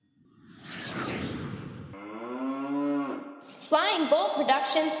Flying Bull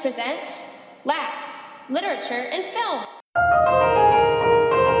Productions presents Laugh, Literature, and Film.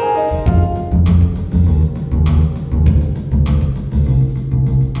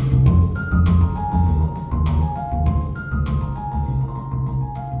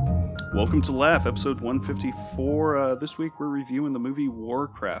 Welcome to Laugh, episode 154. This week we're reviewing the movie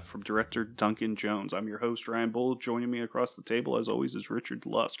Warcraft from director Duncan Jones. I'm your host, Ryan Bull. Joining me across the table, as always, is Richard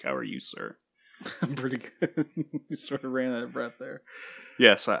Lusk. How are you, sir? I'm pretty good. You sort of ran out of breath there.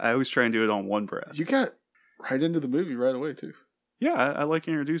 Yes, I always try and do it on one breath. You got right into the movie right away, too. Yeah, I like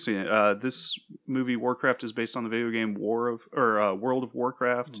introducing it. This movie, Warcraft, is based on the video game World of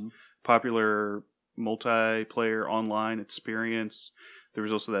Warcraft, popular multiplayer online experience. There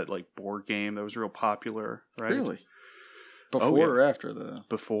was also that board game that was real popular, right? Really? Before or after the...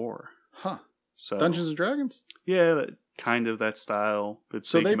 Before. Huh. So Dungeons and Dragons? Yeah, kind of that style. But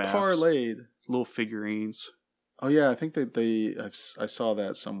so they maps, parlayed... little figurines. Oh yeah, I think that I saw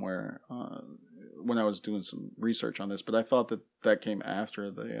that somewhere when I was doing some research on this, but I thought that came after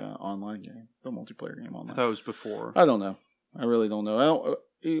the online game, the multiplayer game online. I thought it was before. I don't know. I really don't know.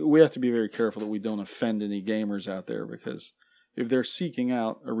 We have to be very careful that we don't offend any gamers out there, because if they're seeking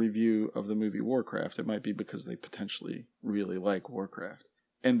out a review of the movie Warcraft, it might be because they potentially really like Warcraft.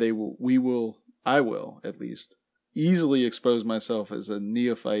 And I will at least, easily expose myself as a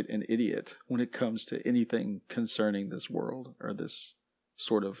neophyte and idiot when it comes to anything concerning this world or this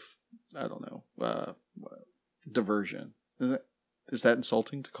sort of, I don't know, diversion. Is that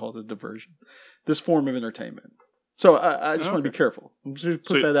insulting to call it a diversion? This form of entertainment. So I just want to be careful. I'm just going to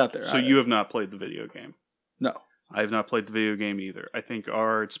put that out there. So you have not played the video game? No. I have not played the video game either. I think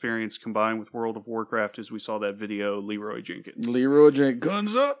our experience combined with World of Warcraft is we saw that video, Leroy Jenkins.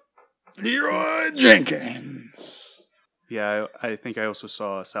 Guns up! Leroy Jenkins! Yeah, I think I also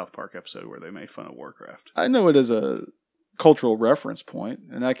saw a South Park episode where they made fun of Warcraft. I know it as a cultural reference point,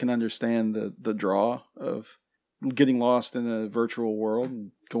 and I can understand the draw of getting lost in a virtual world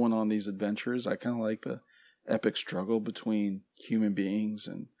and going on these adventures. I kind of like the epic struggle between human beings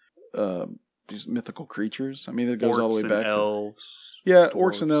and these mythical creatures. I mean, it goes all the way back to elves. Yeah, dwarves.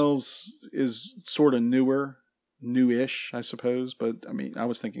 Orcs and Elves is sort of newish, I suppose. But I mean, I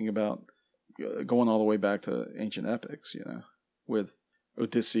was thinking about going all the way back to ancient epics, with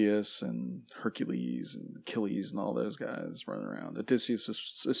Odysseus and Hercules and Achilles and all those guys running around. Odysseus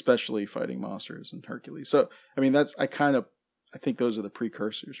especially fighting monsters and Hercules. So, I mean, I think those are the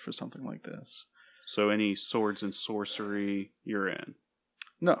precursors for something like this. So any swords and sorcery, you're in?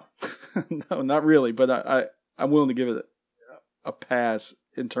 No, no, not really. But I'm willing to give it a pass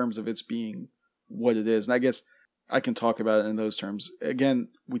in terms of its being what it is. And I guess I can talk about it in those terms. Again,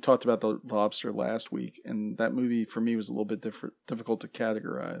 we talked about The Lobster last week, and that movie for me was a little bit difficult to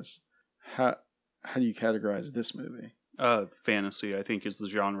categorize. How do you categorize this movie? Fantasy, I think, is the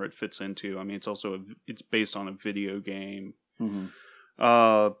genre it fits into. I mean, it's based on a video game. Mm-hmm.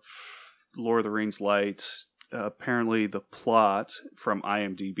 Lord of the Rings Light. Apparently, the plot from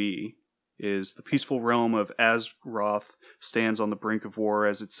IMDb is the peaceful realm of Azeroth stands on the brink of war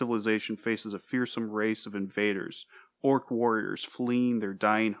as its civilization faces a fearsome race of invaders, orc warriors fleeing their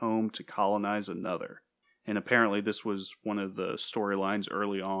dying home to colonize another. And apparently this was one of the storylines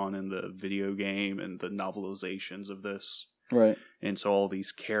early on in the video game and the novelizations of this. Right. And so all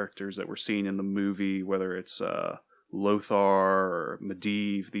these characters that we're seeing in the movie, whether it's Lothar or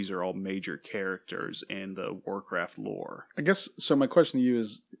Medivh, these are all major characters in the Warcraft lore. I guess, so my question to you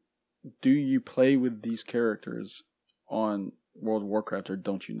is, do you play with these characters on World of Warcraft, or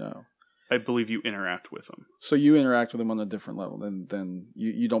don't you know? I believe you interact with them. So you interact with them on a different level than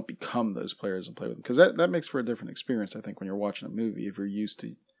you don't become those players and play with them. Because that makes for a different experience, I think, when you're watching a movie, if you're used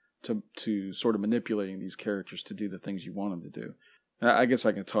to sort of manipulating these characters to do the things you want them to do. I guess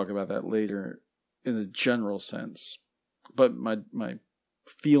I can talk about that later in a general sense. But my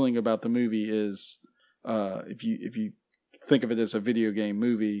feeling about the movie is, if you think of it as a video game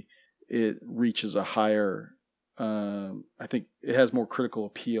movie, it reaches a higher, I think it has more critical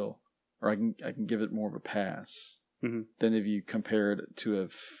appeal, or I can give it more of a pass than if you compare it to a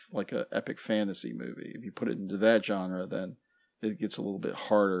epic fantasy movie. If you put it into that genre, then it gets a little bit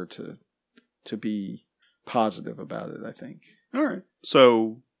harder to be positive about it, I think. All right.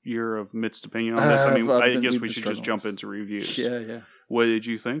 So you're of mixed opinion on this? I guess we should just jump into reviews. Yeah. What did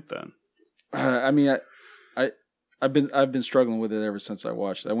you think then? I mean, I've been struggling with it ever since I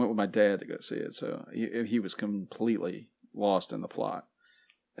watched it. I went with my dad to go see it, so he was completely lost in the plot.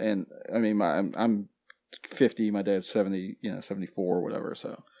 And I mean, I'm 50, my dad's 70, 74 or whatever.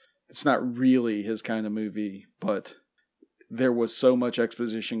 So it's not really his kind of movie, but there was so much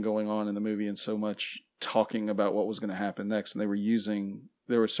exposition going on in the movie and so much talking about what was going to happen next. And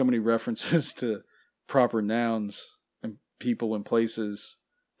there were so many references to proper nouns and people and places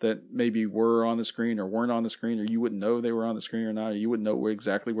that maybe were on the screen or weren't on the screen, or you wouldn't know they were on the screen or not, or you wouldn't know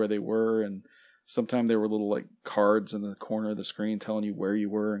exactly where they were. And sometimes there were little like cards in the corner of the screen telling you where you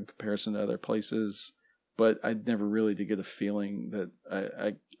were in comparison to other places. But I never really did get a feeling that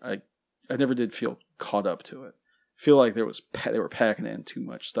I never did feel caught up to it. Feel like they were packing in too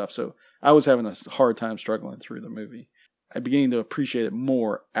much stuff. So I was having a hard time struggling through the movie. I began to appreciate it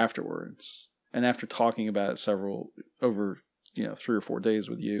more afterwards, and after talking about it over 3 or 4 days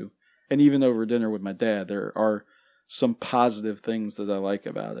with you, and even over dinner with my dad, there are some positive things that I like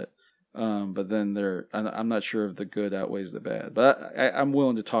about it. But then I'm not sure if the good outweighs the bad. But I'm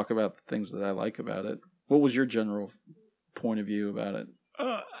willing to talk about the things that I like about it. What was your general point of view about it?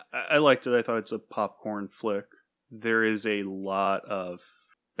 I liked it. I thought it's a popcorn flick. There is a lot of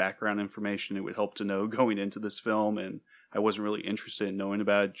background information it would help to know going into this film, and I wasn't really interested in knowing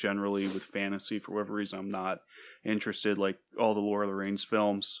about it. Generally, with fantasy, for whatever reason, I'm not interested. Like all the Lord of the Rings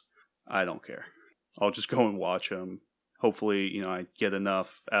films, I don't care. I'll just go and watch them. Hopefully, I get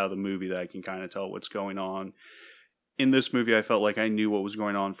enough out of the movie that I can kind of tell what's going on. In this movie, I felt like I knew what was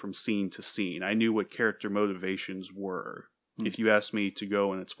going on from scene to scene. I knew what character motivations were. If you asked me to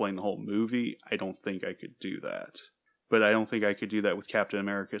go and explain the whole movie, I don't think I could do that. But I don't think I could do that with Captain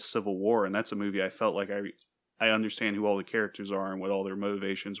America Civil War, and that's a movie I felt like I understand who all the characters are and what all their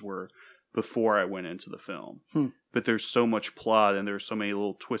motivations were before I went into the film. But there's so much plot, and there's so many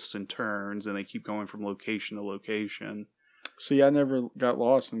little twists and turns, and they keep going from location to location. See, I never got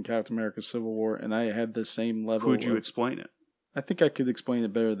lost in Captain America Civil War, and I had the same level. Could you explain it? I think I could explain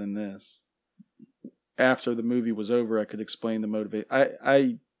it better than this. After the movie was over, I could explain the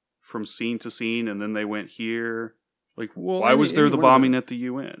motivation. From scene to scene, and then they went here. Like, why was there the bombing at the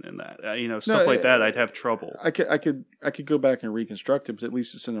UN and that? Stuff like that, I'd have trouble. I could go back and reconstruct it, but at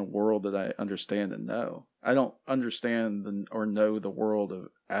least it's in a world that I understand and know. I don't understand or know the world of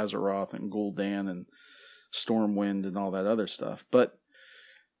Azeroth and Gul'dan and Stormwind and all that other stuff. But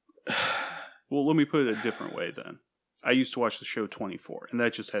well, let me put it a different way then. I used to watch the show 24, and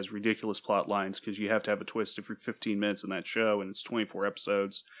that just has ridiculous plot lines because you have to have a twist every 15 minutes in that show, and it's 24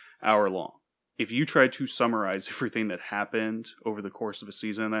 episodes, hour long. If you try to summarize everything that happened over the course of a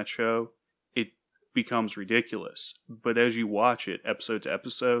season in that show, it becomes ridiculous. But as you watch it, episode to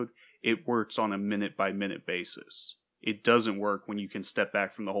episode, it works on a minute-by-minute basis. It doesn't work when you can step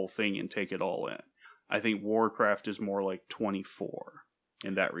back from the whole thing and take it all in. I think Warcraft is more like 24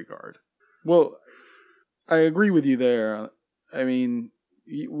 in that regard. Well, I agree with you there. I mean,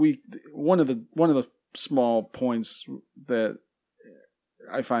 one of the small points that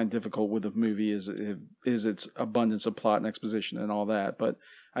I find difficult with the movie is its abundance of plot and exposition and all that. But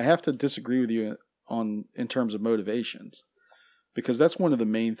I have to disagree with you in terms of motivations, because that's one of the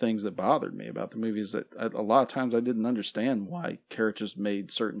main things that bothered me about the movie is that a lot of times I didn't understand why characters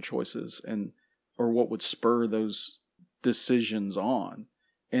made certain choices or what would spur those decisions on.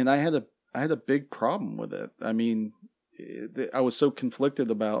 And I had a big problem with it. I mean, I was so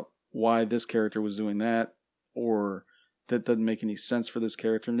conflicted about why this character was doing that, or that doesn't make any sense for this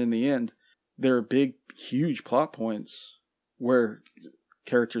character. And in the end, there are big, huge plot points where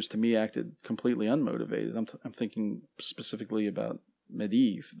characters to me acted completely unmotivated. I'm thinking specifically about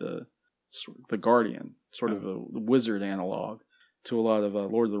Medivh, the Guardian, sort of a wizard analog to a lot of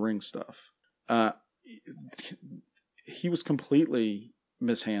Lord of the Rings stuff. He was completely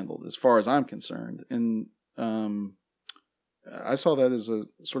mishandled as far as I'm concerned, and I saw that as a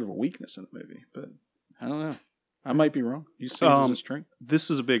sort of a weakness in the movie, but I don't know. I might be wrong. You see it as a strength? This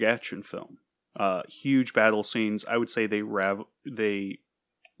is a big action film. Huge battle scenes. I would say they rival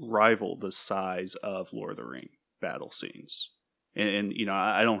the size of Lord of the Rings battle scenes. And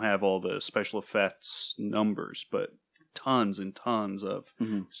I don't have all the special effects numbers, but tons and tons of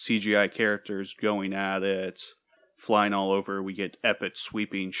CGI characters going at it, flying all over. We get epic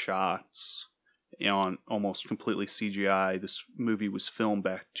sweeping shots on almost completely CGI. This movie was filmed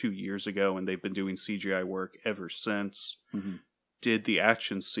back 2 years ago, and they've been doing CGI work ever since. Did the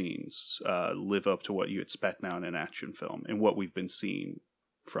action scenes live up to what you expect now in an action film and what we've been seeing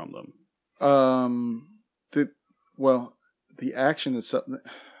from them? The action itself.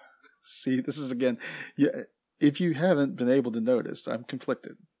 See, this is again. If you haven't been able to notice, I'm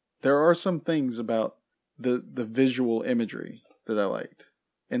conflicted. There are some things about the visual imagery that I liked,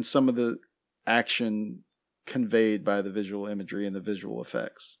 and some of the action conveyed by the visual imagery and the visual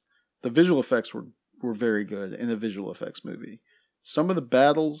effects. The visual effects were very good in a visual effects movie. Some of the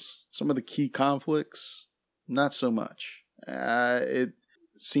battles, some of the key conflicts, not so much. It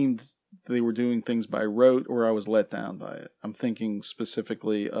seemed they were doing things by rote, or I was let down by it. I'm thinking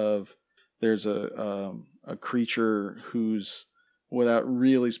specifically of there's a creature who's, without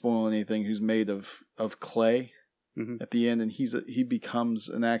really spoiling anything, who's made of clay at the end, and he becomes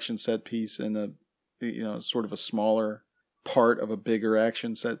an action set piece in a sort of a smaller part of a bigger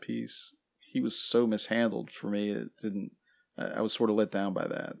action set piece. He was so mishandled for me. It didn't. I was sort of let down by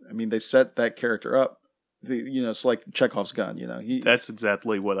that. I mean, they set that character up. It's like Chekhov's gun. That's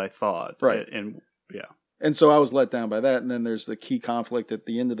exactly what I thought. Right. And yeah. And so I was let down by that. And then there's the key conflict at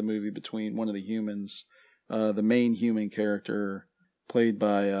the end of the movie between one of the humans, the main human character, played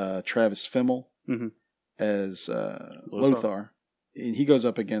by Travis Fimmel, as Lothar. And he goes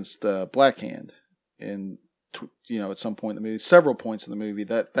up against Blackhand. And, at some point in the movie, several points in the movie,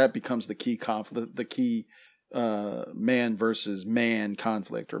 that becomes the key conflict, the key man versus man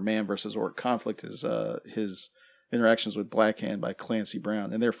conflict, or man versus orc conflict, is his interactions with Blackhand by Clancy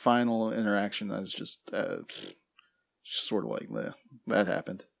Brown. And their final interaction is just sort of like, that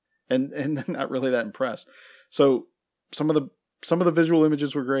happened. And not really that impressed. So some of the visual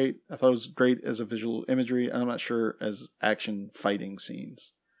images were great. I thought it was great as a visual imagery. I'm not sure as action fighting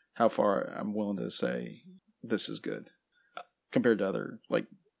scenes how far I'm willing to say this is good compared to other, like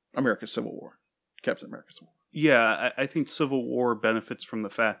America's Civil War, Captain America's Civil War. Yeah, I think Civil War benefits from the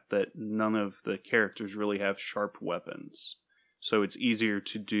fact that none of the characters really have sharp weapons. So it's easier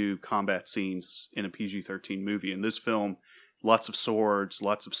to do combat scenes in a PG-13 movie. In this film, lots of swords,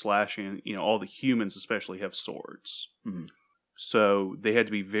 lots of slashing. All the humans especially have swords. Mm-hmm. So they had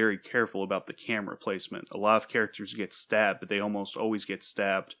to be very careful about the camera placement. A lot of characters get stabbed, but they almost always get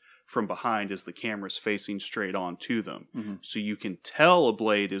stabbed from behind as the camera's facing straight on to them. Mm-hmm. So you can tell a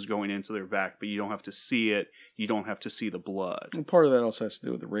blade is going into their back, but you don't have to see it. You don't have to see the blood. And part of that also has to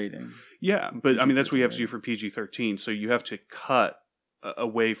do with the rating. Yeah, but I mean, that's what you have to do for PG-13. So you have to cut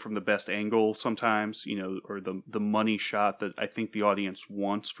away from the best angle sometimes, or the money shot that I think the audience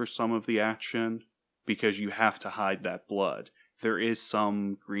wants for some of the action, because you have to hide that blood. There is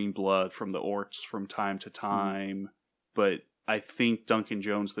some green blood from the orcs from time to time, but I think Duncan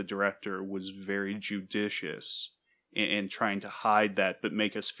Jones, the director, was very judicious in trying to hide that, but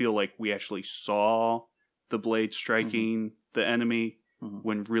make us feel like we actually saw the blade striking the enemy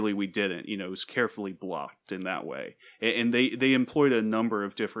when really we didn't. It was carefully blocked in that way. And they employed a number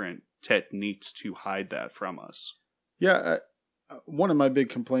of different techniques to hide that from us. Yeah, one of my big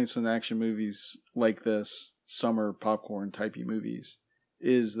complaints in action movies like this, summer popcorn typey movies,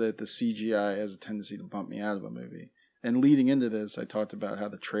 is that the CGI has a tendency to bump me out of a movie. And leading into this, I talked about how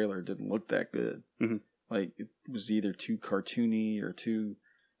the trailer didn't look that good. Mm-hmm. Like, it was either too cartoony or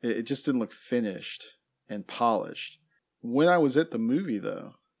it just didn't look finished and polished. When I was at the movie,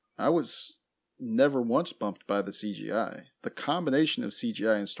 though, I was never once bumped by the CGI. The combination of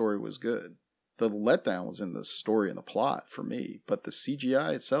CGI and story was good. The letdown was in the story and the plot for me. But the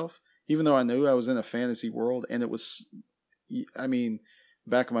CGI itself, even though I knew I was in a fantasy world, and it was,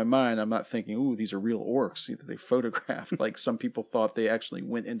 back of my mind, I'm not thinking, ooh, these are real orcs that they photographed. Like some people thought they actually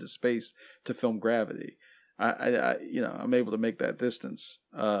went into space to film Gravity. I'm able to make that distance,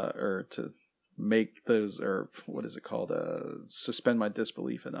 or to make those, or what is it called? Suspend my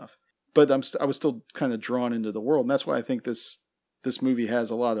disbelief enough. But I was still kind of drawn into the world, and that's why I think this movie has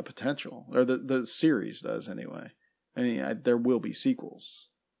a lot of potential, or the series does anyway. I mean, there will be sequels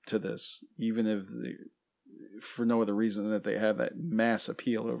to this, even if for no other reason than that they have that mass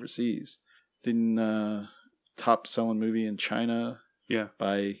appeal overseas. Didn't top selling movie in China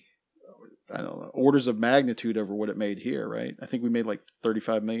by, I don't know, orders of magnitude over what it made here, right? I think we made like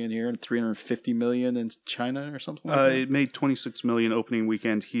 $35 million here and $350 million in China or something like that. It made $26 million opening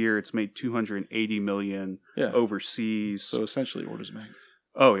weekend here. It's made $280 million overseas. So essentially orders of magnitude.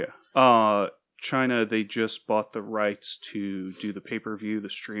 Oh, yeah. China, they just bought the rights to do the pay-per-view,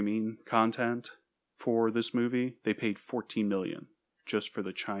 the streaming content for this movie. They paid $14 million just for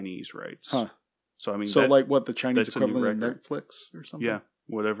the Chinese rights. Huh. So I mean, like what the Chinese equivalent of Netflix or something? Yeah,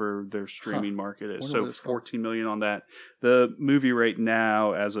 whatever their streaming market is. So $14 million on that. The movie right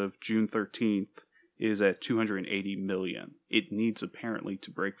now, as of June 13th, is at $280 million. It needs apparently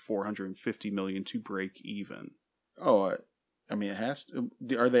to break $450 million to break even. Oh, I mean, it has to.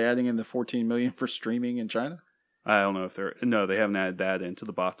 Are they adding in the $14 million for streaming in China? I don't know if they haven't added that into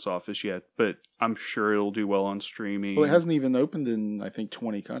the box office yet, but I'm sure it'll do well on streaming. Well, it hasn't even opened in, I think,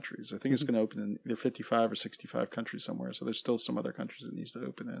 20 countries. I think it's going to open in either 55 or 65 countries somewhere, so there's still some other countries it needs to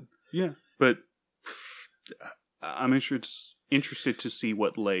open in. Yeah, but I'm interested to see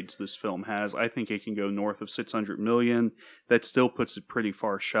what legs this film has. I think it can go north of 600 million. That still puts it pretty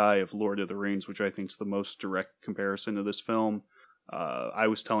far shy of Lord of the Rings, which I think is the most direct comparison to this film. I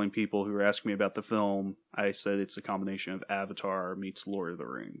was telling people who were asking me about the film, I said it's a combination of Avatar meets Lord of the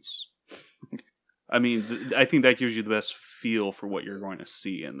Rings. I mean, I think that gives you the best feel for what you're going to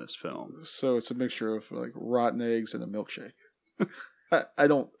see in this film. So it's a mixture of like rotten eggs and a milkshake. I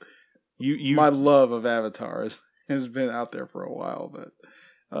don't. My love of Avatar has been out there for a while,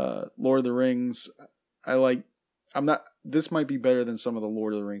 but Lord of the Rings, I like. This might be better than some of the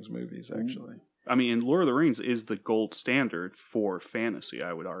Lord of the Rings movies, actually. I mean, Lord of the Rings is the gold standard for fantasy,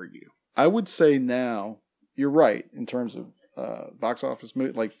 I would argue. I would say now, you're right in terms of box office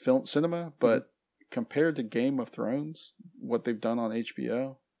movie, like film cinema, but compared to Game of Thrones, what they've done on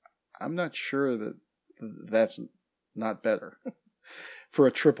HBO, I'm not sure that that's not better. For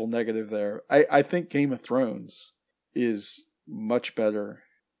a triple negative there. I think Game of Thrones is much better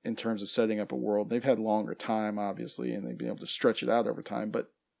in terms of setting up a world. They've had longer time, obviously, and they've been able to stretch it out over time,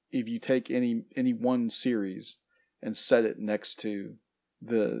 but if you take any one series and set it next to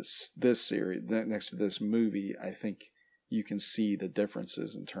this series, next to this movie, I think you can see the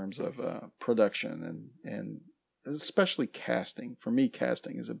differences in terms of production and especially casting. For me,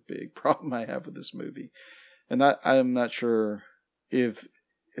 casting is a big problem I have with this movie. And I'm not sure if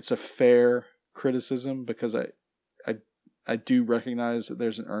it's a fair criticism, because I do recognize that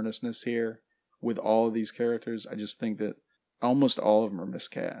there's an earnestness here with all of these characters. I just think that almost all of them are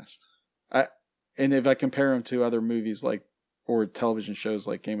miscast. And if I compare them to other movies or television shows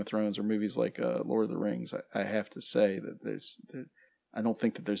like Game of Thrones or movies like Lord of the Rings, I have to say that I don't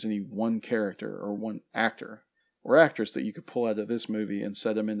think that there's any one character or one actor or actress that you could pull out of this movie and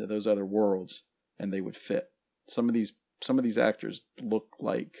set them into those other worlds and they would fit. Some of these actors look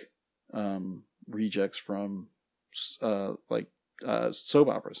like rejects from soap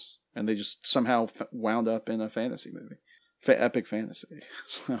operas, and they just somehow wound up in a fantasy movie. Epic fantasy.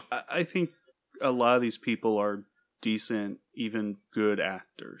 So. I think a lot of these people are decent, even good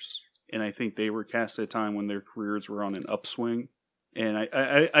actors. And I think they were cast at a time when their careers were on an upswing. And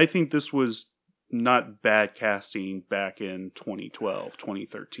I think this was not bad casting back in 2012,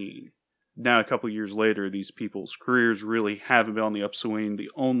 2013. Now, a couple years later, these people's careers really haven't been on the upswing.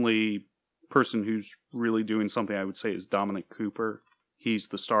 The only person who's really doing something, I would say, is Dominic Cooper. He's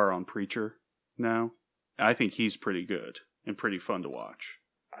the star on Preacher now. I think he's pretty good and pretty fun to watch.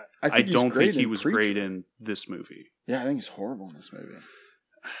 I don't think he was great in this movie. Yeah, I think he's horrible in this movie.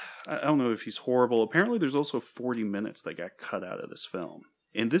 I don't know if he's horrible. Apparently, there's also 40 minutes that got cut out of this film.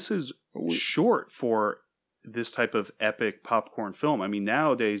 And this is short for this type of epic popcorn film. I mean,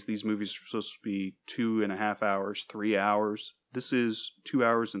 nowadays, these movies are supposed to be 2.5 hours, 3 hours. This is 2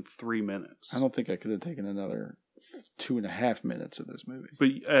 hours and 3 minutes. I don't think I could have taken another 2.5 minutes of this movie.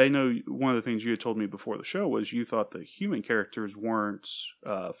 But I know one of the things you had told me before the show was you thought the human characters weren't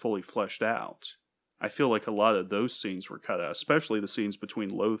fully fleshed out. I feel like a lot of those scenes were cut out, especially the scenes between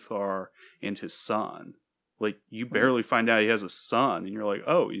Lothar and his son. Like, you barely find out he has a son, and you're like,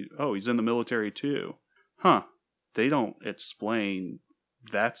 oh, he's in the military too. Huh. They don't explain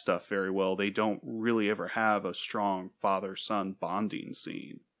that stuff very well. They don't really ever have a strong father-son bonding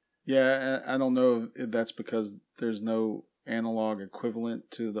scene. Yeah, I don't know if that's because there's no analog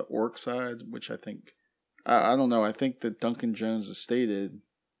equivalent to the orc side, which I think... I don't know. I think that Duncan Jones has stated,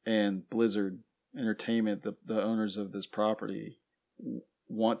 and Blizzard Entertainment, the owners of this property,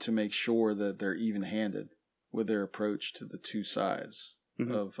 want to make sure that they're even-handed with their approach to the two sides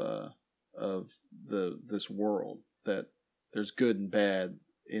of this world, that there's good and bad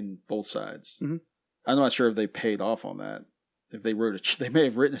in both sides. Mm-hmm. I'm not sure if they paid off on that. If they they may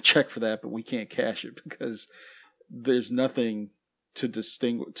have written a check for that, but we can't cash it because there's nothing to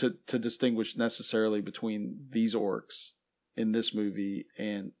distinguish necessarily between these orcs in this movie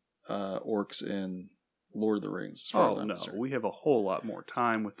and orcs in Lord of the Rings. Oh no, we have a whole lot more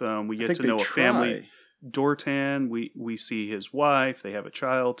time with them. We get to know a family. Dortan, we see his wife. They have a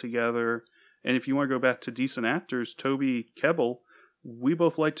child together. And if you want to go back to decent actors, Toby Kebbell, we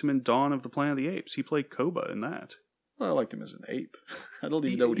both liked him in Dawn of the Planet of the Apes. He played Koba in that. Well, I liked him as an ape. I don't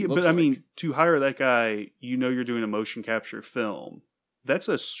even know what he looks like. But I mean, to hire that guy, you know you're doing a motion capture film. That's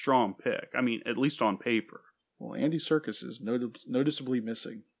a strong pick. I mean, at least on paper. Well, Andy Serkis is noticeably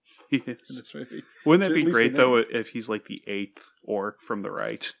missing in this movie. Wouldn't that be great, though, if he's like the 8th orc from the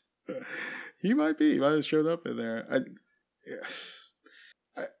right? He might be. He might have showed up in there.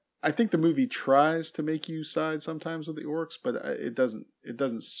 I think the movie tries to make you side sometimes with the orcs, but it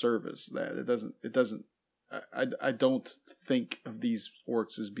doesn't service that. It doesn't. I don't think of these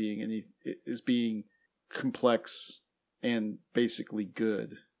orcs as being complex and basically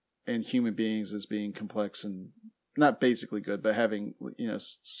good, and human beings as being complex and not basically good, but having, you know,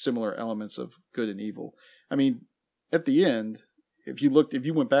 similar elements of good and evil. I mean, at the end, if you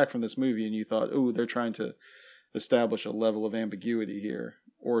went back from this movie and you thought, oh, they're trying to establish a level of ambiguity here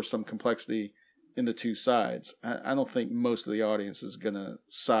or some complexity in the two sides, I don't think most of the audience is going to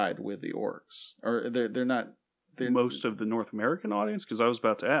side with the orcs, or they're not. Most of the North American audience, because I was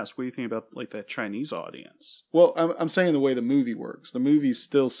about to ask, what do you think about like that Chinese audience? Well, I'm saying the way the movie works. The movie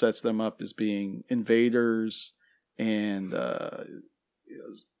still sets them up as being invaders and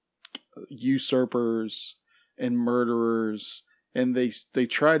usurpers and murderers, and they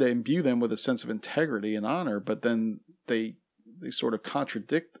try to imbue them with a sense of integrity and honor, but then they sort of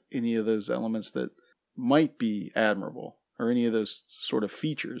contradict any of those elements that might be admirable, or any of those sort of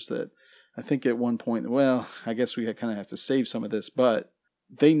features that I think at one point, well, I guess we kind of have to save some of this, but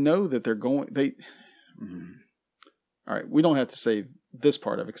they know that they're going, all right, we don't have to save this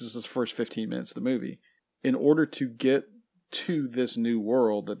part of it because it's the first 15 minutes of the movie. In order to get to this new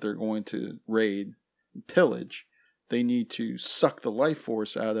world that they're going to raid and pillage, they need to suck the life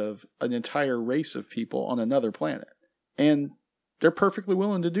force out of an entire race of people on another planet. And they're perfectly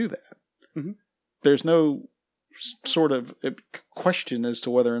willing to do that. Mm-hmm. There's no sort of question as to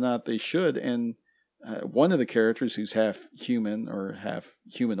whether or not they should. And one of the characters, who's half human or half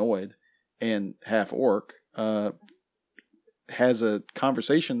humanoid and half orc, has a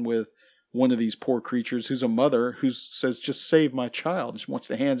conversation with one of these poor creatures who's a mother who says, just save my child. She wants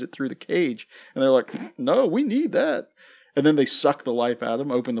to hand it through the cage. And they're like, no, we need that. And then they suck the life out of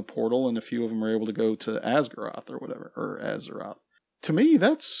him, open the portal, and a few of them are able to go to Asgaroth or whatever, or Azeroth. To me,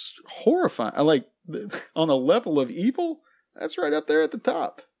 that's horrifying. On a level of evil, that's right up there at the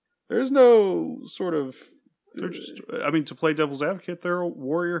top. There's no sort of... They're just, I mean, to play devil's advocate, they're a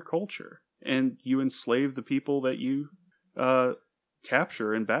warrior culture. And you enslave the people that you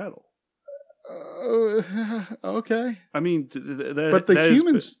capture in battle. Okay. I mean, but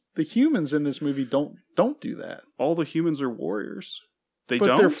the humans in this movie don't do that. All the humans are warriors. But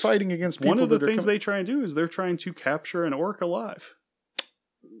they're fighting against people. One of the things they try and do is they're trying to capture an orc alive.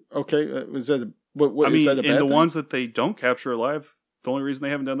 Okay, is that what? I mean, is that a bad and the thing? ones that they don't capture alive, the only reason they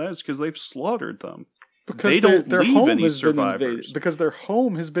haven't done that is because they've slaughtered them. Because they don't leave any survivors. Because their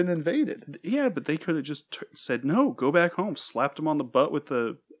home has been invaded. Yeah, but they could have just said, no, go back home, slapped them on the butt with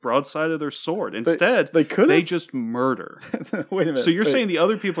the broadside of their sword. Instead, they just murder. Wait a minute. So you're saying the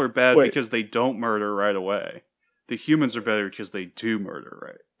other people are bad because they don't murder right away. The humans are better because they do murder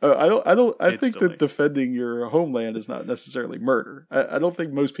right. I think that defending your homeland is not necessarily murder. I don't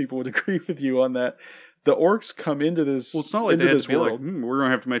think most people would agree with you on that. The orcs come into this. Well, it's not like they have to be like, we're going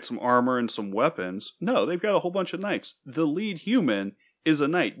to have to make some armor and some weapons. No, they've got a whole bunch of knights. The lead human is a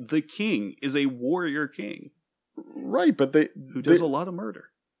knight. The king is a warrior king. Right, but who does a lot of murder.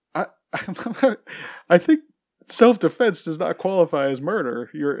 I think self-defense does not qualify as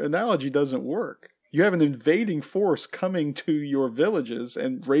murder. Your analogy doesn't work. You have an invading force coming to your villages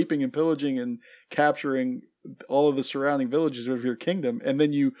and raping and pillaging and capturing all of the surrounding villages of your kingdom, and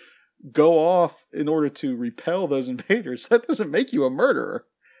then you go off in order to repel those invaders. That doesn't make you a murderer.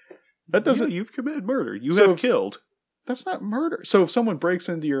 That doesn't. You've committed murder. You have killed. That's not murder. So if someone breaks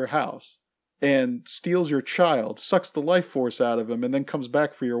into your house and steals your child, sucks the life force out of him, and then comes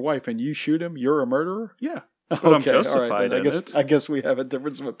back for your wife, and you shoot him, you're a murderer? Yeah. But I'm justified right, in it. I guess we have a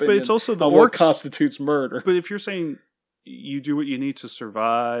difference of opinion. But it's also the on what constitutes murder. But if you're saying you do what you need to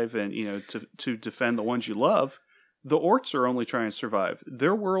survive and to defend the ones you love, the orcs are only trying to survive.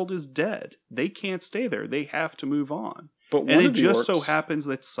 Their world is dead. They can't stay there. They have to move on. And it just so happens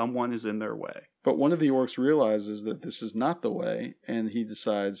that someone is in their way. But one of the orcs realizes that this is not the way, and he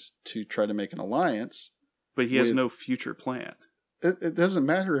decides to try to make an alliance. But he has no future plan. It doesn't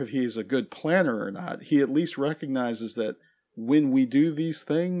matter if he is a good planner or not. He at least recognizes that when we do these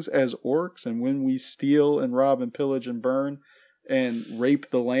things as orcs, and when we steal and rob and pillage and burn and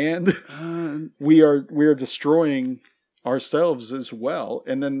rape the land, we are destroying ourselves as well.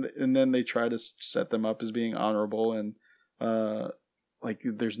 And then they try to set them up as being honorable, and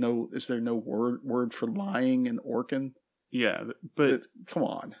is there no word for lying in Orcan? Yeah, but come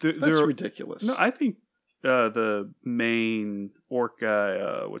on, that's ridiculous. No, I think the main orc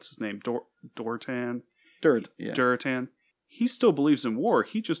guy, what's his name, Durotan. He still believes in war.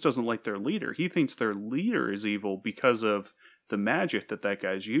 He just doesn't like their leader. He thinks their leader is evil because of the magic that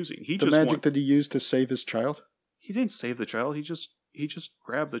guy's using. That he used to save his child? He didn't save the child. He just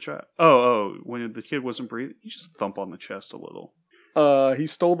grabbed the child. Oh, when the kid wasn't breathing, he just thump on the chest a little. He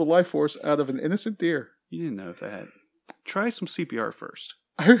stole the life force out of an innocent deer. You didn't know that. Try some CPR first.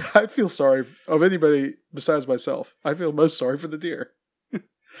 I feel sorry of anybody besides myself. I feel most sorry for the deer.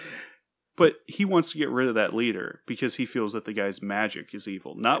 But he wants to get rid of that leader because he feels that the guy's magic is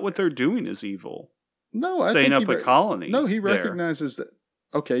evil. Not what they're doing is evil. No, I setting think up a colony. No, he there. recognizes that.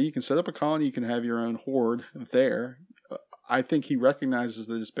 Okay, you can set up a colony. You can have your own horde there. I think he recognizes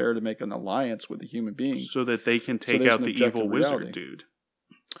that it's better to make an alliance with a human being so that they can take out the evil wizard dude.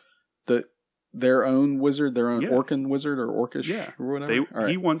 Their own wizard, their own Orcan wizard or Orcish or whatever.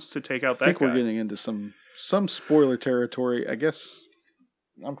 He wants to take out that guy. I think we're getting into some spoiler territory. I guess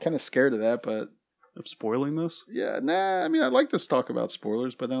I'm kind of scared of that, but... Of spoiling this? Yeah, nah. I mean, I'd like to talk about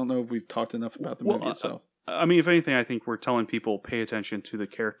spoilers, but I don't know if we've talked enough about the movie itself. I mean, if anything, I think we're telling people pay attention to the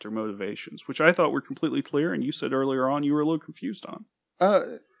character motivations, which I thought were completely clear, and you said earlier on you were a little confused on.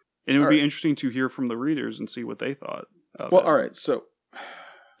 And it would be interesting to hear from the readers and see what they thought. Well, all right, so...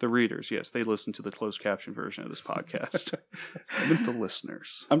 The readers, yes, they listen to the closed caption version of this podcast. I meant the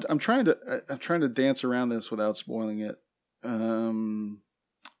listeners. I'm trying to dance around this without spoiling it. There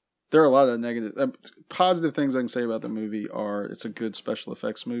are a lot of negative, positive things I can say about the movie. It's a good special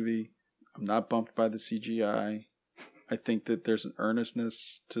effects movie. I'm not bumped by the CGI. I think that there's an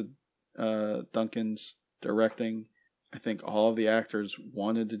earnestness to Duncan's directing. I think all of the actors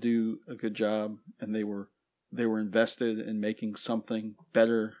wanted to do a good job, and they were invested in making something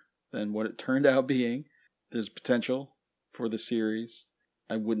better than what it turned out being. There's potential for the series.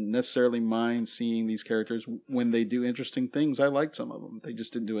 I wouldn't necessarily mind seeing these characters when they do interesting things. I liked some of them. They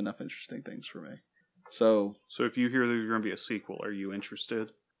just didn't do enough interesting things for me. So if you hear there's going to be a sequel, are you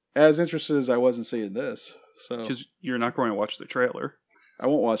interested? As interested as I was in seeing this. Because you're not going to watch the trailer. I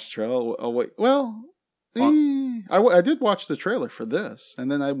won't watch the trailer. I'll wait. Well, I did watch the trailer for this,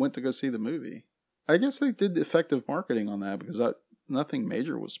 and then I went to go see the movie. I guess they did effective marketing on that because nothing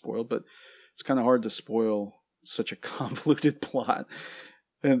major was spoiled, but it's kind of hard to spoil such a convoluted plot.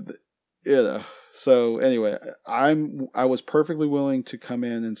 And so anyway, I was perfectly willing to come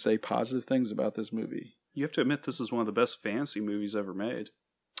in and say positive things about this movie. You have to admit this is one of the best fantasy movies ever made.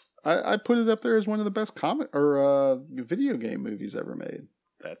 I put it up there as one of the best comic or video game movies ever made.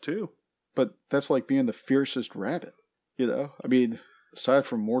 That too. But that's like being the fiercest rabbit, I mean, aside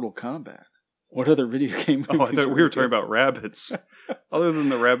from Mortal Kombat. What other video game movies? Oh, I thought we were talking about rabbits. Other than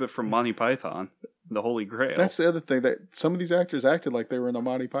the rabbit from Monty Python, the Holy Grail. That's the other thing, that some of these actors acted like they were in a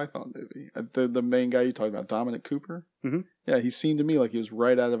Monty Python movie. The main guy you talked about, Dominic Cooper. Mm-hmm. Yeah, he seemed to me like he was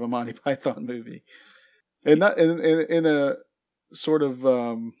right out of a Monty Python movie, and not in a sort of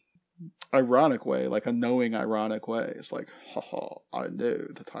ironic way, like a knowing ironic way. It's like, ha, I know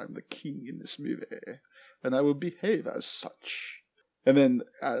that I'm the king in this movie, and I will behave as such. And then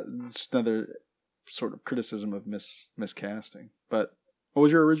it's another sort of criticism of miscasting. But what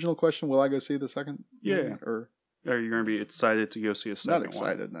was your original question? Will I go see the second? Yeah. Or are you going to be excited to go see a second one? Not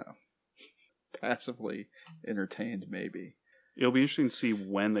excited, no. Passively entertained, maybe. It'll be interesting to see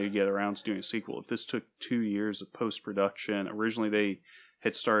when they get around to doing a sequel. If this took 2 years of post-production, originally they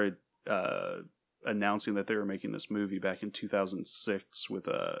had started announcing that they were making this movie back in 2006 with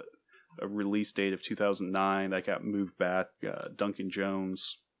a release date of 2009 that got moved back. Duncan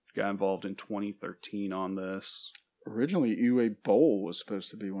Jones got involved in 2013 on this. Originally, Uwe Boll was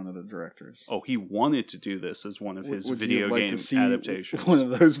supposed to be one of the directors. Oh, he wanted to do this as one of his video game adaptations. One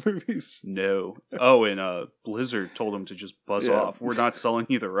of those movies? No. Oh, and Blizzard told him to just buzz off. We're not selling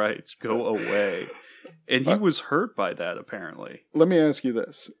you the rights. Go away. And he was hurt by that, apparently. Let me ask you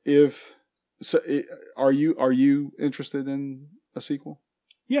this: are you interested in a sequel?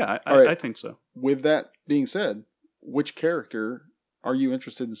 Yeah, I think so. With that being said, which character are you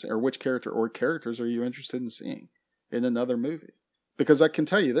interested in seeing, or which character or characters are you interested in seeing in another movie? Because I can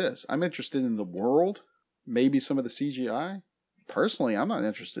tell you this, I'm interested in the world, maybe some of the CGI. Personally, I'm not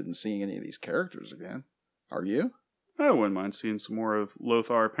interested in seeing any of these characters again. Are you? I wouldn't mind seeing some more of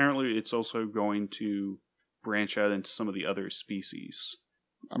Lothar. Apparently, it's also going to branch out into some of the other species.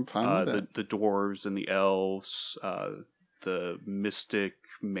 I'm fine with that. The dwarves and the elves, the mystic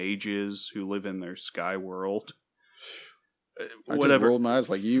mages who live in their sky world. I just rolled my eyes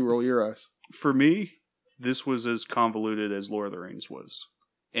like you roll your eyes. For me, this was as convoluted as Lord of the Rings was.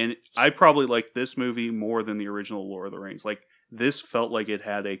 And I probably like this movie more than the original Lord of the Rings. Like, this felt like it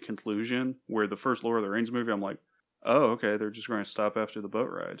had a conclusion, where the first Lord of the Rings movie, I'm like, oh, okay, they're just going to stop after the boat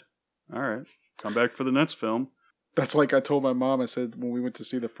ride. All right, come back for the next film. That's like I told my mom, I said, when we went to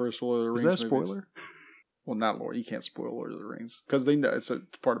see the first Lord of the Rings movies. Is that a spoiler? Well, not Lord. You can't spoil Lord of the Rings because they know it's a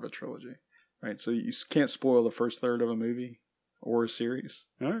part of a trilogy, right? So you can't spoil the first third of a movie or a series.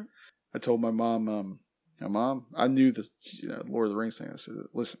 All right. I told my mom, Mom, I knew this, Lord of the Rings thing. I said,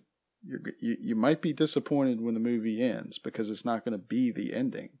 listen, you might be disappointed when the movie ends because it's not going to be the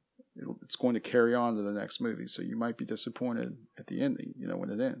ending. It's going to carry on to the next movie, so you might be disappointed at the ending. When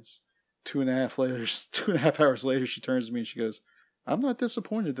it ends. 2.5 hours later, she turns to me and she goes, "I'm not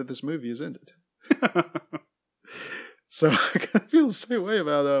disappointed that this movie has ended." So I kind of feel the same way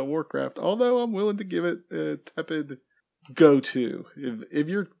about Warcraft, although I'm willing to give it a tepid go-to. If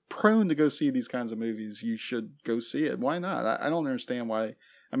you're prone to go see these kinds of movies, you should go see it. Why not? I don't understand why.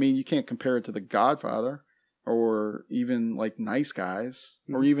 I mean, you can't compare it to The Godfather or even like Nice Guys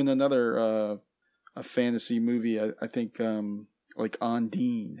or even another a fantasy movie. I think like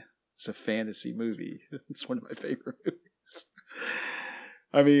Undine. It's a fantasy movie. It's one of my favorite movies.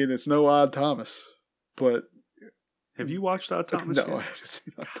 I mean, it's no Odd Thomas, but... Have you watched Odd Thomas No, yet? I haven't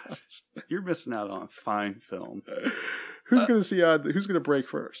seen Odd Thomas. You're missing out on a fine film. Who's going to break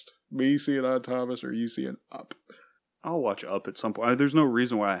first? Me seeing Odd Thomas or you seeing Up? I'll watch Up at some point. There's no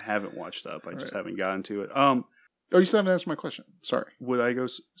reason why I haven't watched Up. I just haven't gotten to it. Oh, you still haven't answered my question. Sorry. Would I go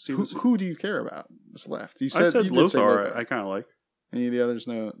see this? Who do you care about that's left? I said Lothar. I kind of like. Any of the others?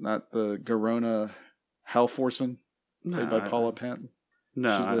 No, not the Garona Halforsen, played by Paula Patton.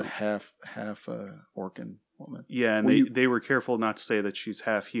 No, she's the half Orcan woman. Yeah, and they were careful not to say that she's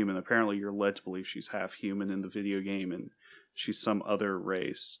half human. Apparently, you're led to believe she's half human in the video game, and she's some other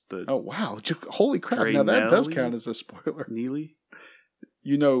race. Oh wow! Holy crap! Now that does count as a spoiler. Neely.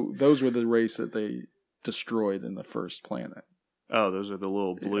 Those were the race that they destroyed in the first planet. Oh, those are the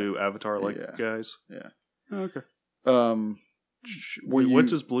little blue avatar-like guys. Yeah. Oh, okay. What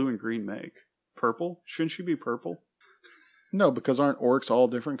does blue and green make? Purple? Shouldn't she be purple? No, because aren't orcs all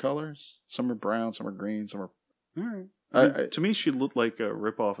different colors? Some are brown, some are green, some are... All right. To me, she looked like a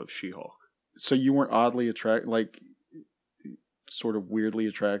ripoff of She-Hulk. So you weren't oddly attracted, like, sort of weirdly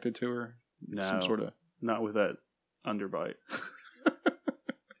attracted to her? No, some sort of... not with that underbite.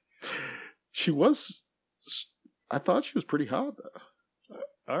 She was... I thought she was pretty hot, though.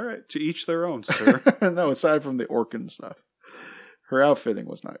 All right, to each their own, sir. No, aside from the Orcan stuff. Her outfitting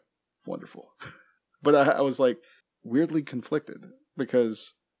was not wonderful. But I was like weirdly conflicted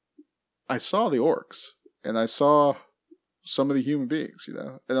because I saw the orcs and I saw some of the human beings,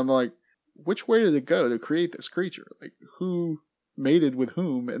 and I'm like, which way did it go to create this creature? Like, who mated with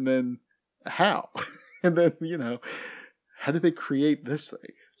whom and then how? And then, how did they create this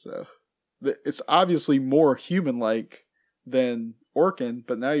thing? So it's obviously more human-like than Orcan,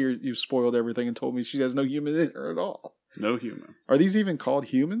 but now you've spoiled everything and told me she has no human in her at all. No human. Are these even called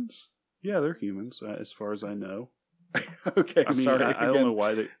humans? Yeah, they're humans, as far as I know. Okay, sorry. I don't know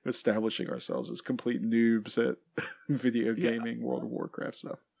why they... Establishing ourselves as complete noobs at video gaming, World of Warcraft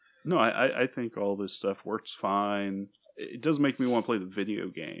stuff. No, I think all this stuff works fine. It does make me want to play the video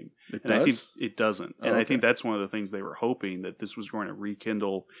game. I think it doesn't. And I think that's one of the things they were hoping, that this was going to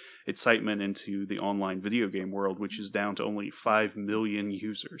rekindle excitement into the online video game world, which is down to only 5 million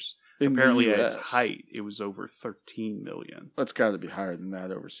users. Apparently, at its height, it was over 13 million. That's got to be higher than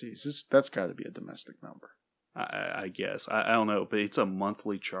that overseas. That's got to be a domestic number. I guess. I don't know, but it's a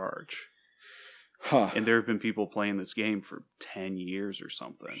monthly charge. Huh. And there have been people playing this game for 10 years or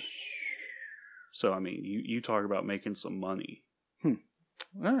something. So, I mean, you talk about making some money. All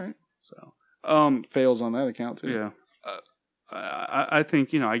right. So, fails on that account, too. Yeah. I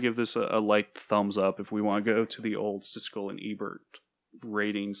think, I give this a light thumbs up if we want to go to the old Siskel and Ebert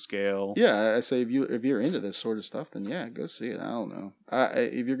rating scale. Yeah, I say if you're into this sort of stuff, then yeah, go see it. I don't know.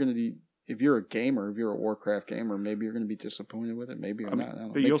 If you're a gamer, if you're a Warcraft gamer, maybe you're going to be disappointed with it. Maybe you're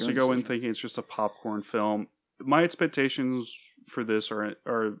not. But you also go in thinking it's just a popcorn film. My expectations for this are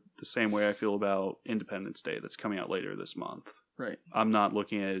the same way I feel about Independence Day that's coming out later this month. Right. I'm not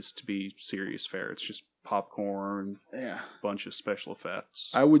looking at it as to be serious fare. It's just popcorn, bunch of special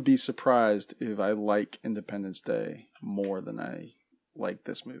effects. I would be surprised if I like Independence Day more than I like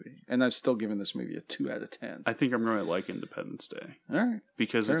this movie. And I've still given this movie a 2 out of 10. I think I'm going to like Independence Day. All right.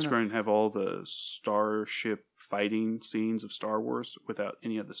 Because it's going to have all the starship fighting scenes of Star Wars without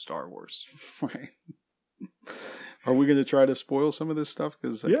any of the Star Wars. Right. Are we going to try to spoil some of this stuff?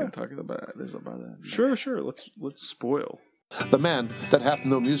 Because I can talk about it. Sure. Let's spoil. The man that hath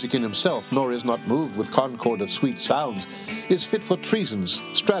no music in himself, nor is not moved with concord of sweet sounds, is fit for treasons,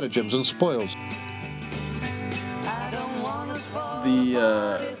 stratagems, and spoils.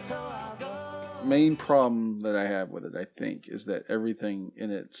 The main problem that I have with it, I think, is that everything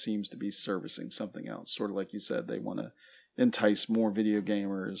in it seems to be servicing something else. Sort of like you said, they want to entice more video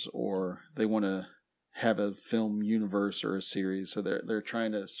gamers, or they want to have a film universe or a series. So they're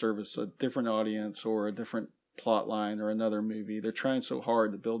trying to service a different audience or a different plot line or another movie. They're trying so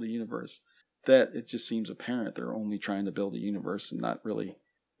hard to build a universe that it just seems apparent they're only trying to build a universe and not really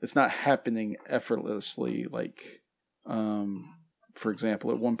it's not happening effortlessly. Like, for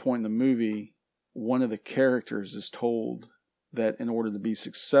example, at one point in the movie, one of the characters is told that in order to be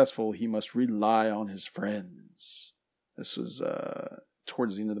successful, he must rely on his friends. This was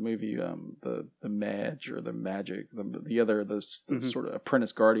towards the end of the movie. The Madge or the Magic, the sort of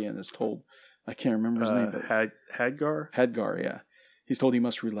apprentice guardian is told. I can't remember his name. But Hadgar? Hadgar, yeah. He's told he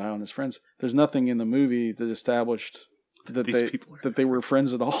must rely on his friends. There's nothing in the movie that established that they were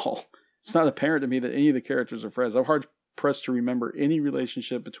friends at all. It's not apparent to me that any of the characters are friends. I'm hard pressed to remember any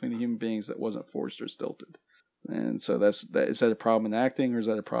relationship between the human beings that wasn't forced or stilted. And so is that a problem in acting or is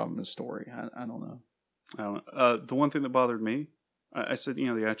that a problem in story? I don't know. I don't know. The one thing that bothered me, I said,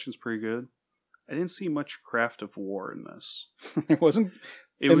 the action's pretty good. I didn't see much craft of war in this. It wasn't.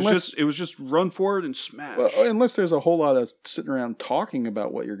 It was just run forward and smash. Well, unless there's a whole lot of sitting around talking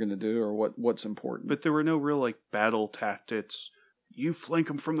about what you're going to do or what's important. But there were no real battle tactics. You flank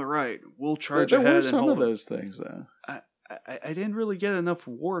them from the right. We'll charge ahead. There were and some hold of those things, though. I didn't really get enough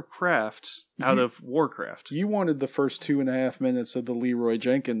Warcraft out of Warcraft. You wanted the first 2.5 minutes of the Leroy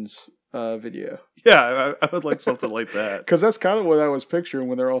Jenkins video. Yeah, I would like something like that. Because that's kind of what I was picturing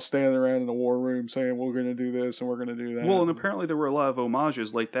when they're all standing around in the war room saying, we're going to do this and we're going to do that. Well, and apparently there were a lot of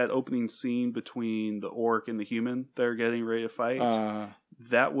homages, like that opening scene between the orc and the human they're getting ready to fight.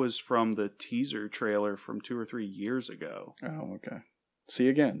 That was from the teaser trailer from 2 or 3 years ago. Oh, okay. See,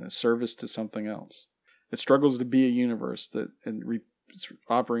 again, a service to something else. It struggles to be a universe it's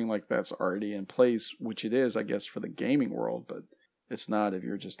operating like that's already in place, which it is, I guess, for the gaming world, but it's not if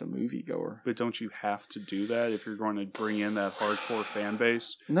you're just a moviegoer. But don't you have to do that if you're going to bring in that hardcore fan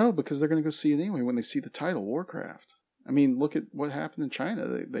base? No, because they're going to go see it anyway when they see the title, Warcraft. I mean, look at what happened in China.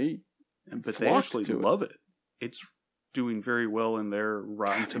 They actually love it. It's doing very well in their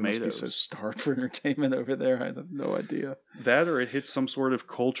Rotten Tomatoes. They must be so starved for entertainment over there. I have no idea. That or it hits some sort of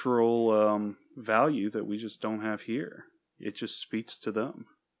cultural value that we just don't have here. It just speaks to them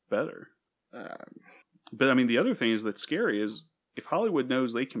better. But I mean, the other thing is that's scary is if Hollywood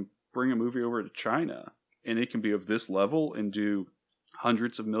knows they can bring a movie over to China and it can be of this level and do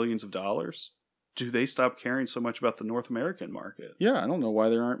hundreds of millions of dollars, do they stop caring so much about the North American market? Yeah, I don't know why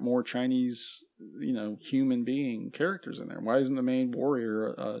there aren't more Chinese, human being characters in there. Why isn't the main warrior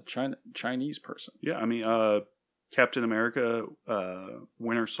a Chinese person? Yeah, I mean, Captain America,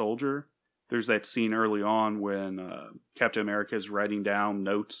 Winter Soldier, there's that scene early on when Captain America is writing down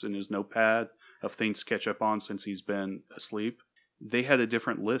notes in his notepad of things to catch up on since he's been asleep. They had a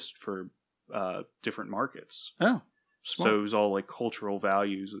different list for different markets. Oh, smart. So it was all cultural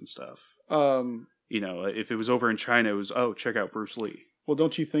values and stuff. If it was over in China, it was, check out Bruce Lee. Well,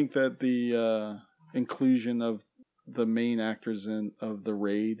 don't you think that the inclusion of the main actors of the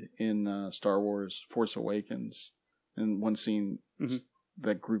raid in Star Wars Force Awakens, in one scene,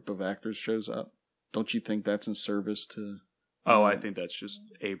 that group of actors shows up, don't you think that's in service to... I think that's just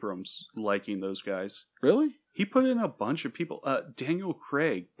Abrams liking those guys. Really? He put in a bunch of people. Daniel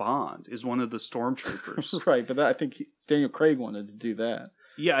Craig, Bond, is one of the stormtroopers. Right, but I think Daniel Craig wanted to do that.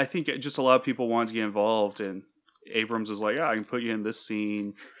 Yeah, I think just a lot of people wanted to get involved, and Abrams was like, I can put you in this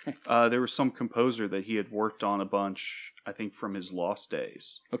scene. There was some composer that he had worked on a bunch, I think, from his Lost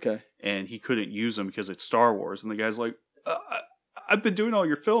Days. Okay. And he couldn't use them because it's Star Wars. And the guy's like, I've been doing all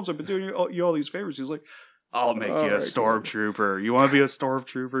your films. I've been doing you all these favors. He's like, I'll make you a stormtrooper. You want to be a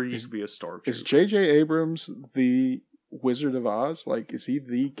stormtrooper? You can be a stormtrooper. Is J.J. Abrams the Wizard of Oz? Is he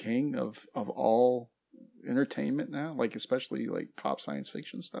the king of all entertainment now? Especially pop science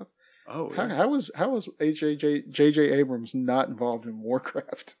fiction stuff? Oh, yeah. How was J.J. Abrams not involved in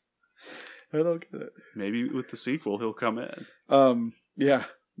Warcraft? I don't get it. Maybe with the sequel he'll come in. Yeah,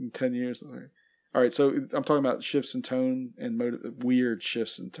 in 10 years. All right, so I'm talking about shifts in tone and weird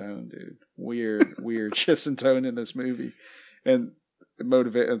shifts in tone, dude. Weird shifts in tone in this movie, and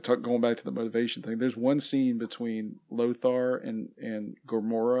going back to the motivation thing. There's one scene between Lothar and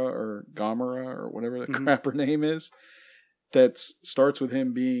Gamora or whatever the crap her name is, that starts with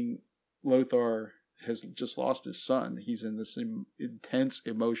him being Lothar has just lost his son. He's in this intense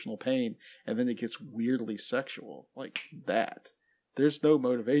emotional pain, and then it gets weirdly sexual like that. There's no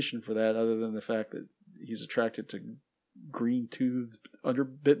motivation for that other than the fact that he's attracted to green-toothed,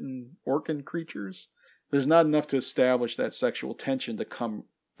 underbitten orcan creatures. There's not enough to establish that sexual tension to come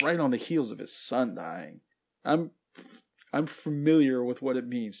right on the heels of his son dying. I'm familiar with what it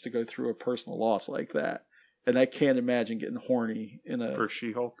means to go through a personal loss like that, and I can't imagine getting horny for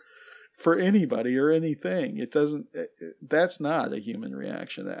She-Hulk. For anybody or anything. It doesn't. That's not a human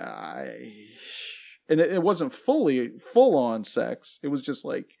reaction. And it wasn't full on sex. It was just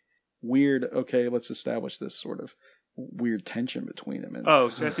weird. Okay, let's establish this sort of weird tension between them. And, Oh,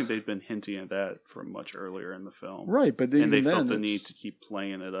 see, I think they'd been hinting at that from much earlier in the film. right, but And they even felt then, the need to keep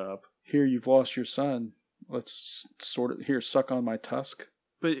playing it up. here you've lost your son. Let's suck on my tusk.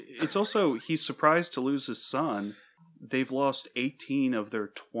 But it's also, he's surprised to lose his son. They've lost 18 of their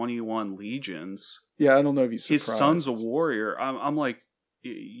 21 legions. Yeah, I don't know if he's surprised. His son's a warrior. I'm like,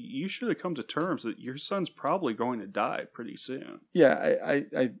 you should have come to terms that your son's probably going to die pretty soon. Yeah,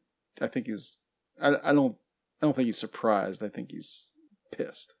 I think he's. I don't think he's surprised. I think he's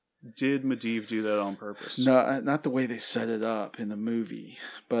pissed. Did Medivh do that on purpose? No, not the way they set it up in the movie.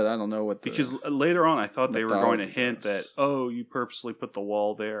 But I don't know what because later on I thought they were going to hint is. that, oh, you purposely put the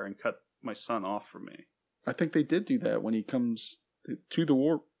wall there and cut my son off from me. I think they did do that when he comes to the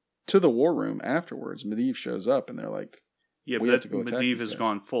war room afterwards. Medivh shows up and they're like, yeah, we but have to go attack Medivh these has guys.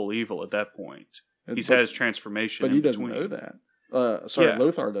 gone full evil at that point. He's But- had his transformation, but in he doesn't between. know that. Sorry, Yeah.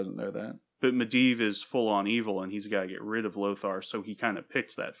 Lothar doesn't know that. But Medivh is full on evil, and he's got to get rid of Lothar, so he kind of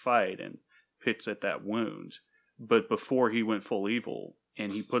picks that fight and picks at that wound. But before he went full evil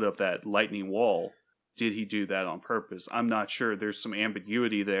and he put up that lightning wall, did he do that on purpose? I'm not sure. There's some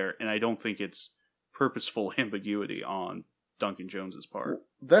ambiguity there, and I don't think it's purposeful ambiguity on Duncan Jones's part.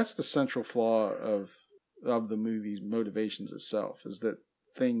 That's the central flaw of the movie's motivations itself, is that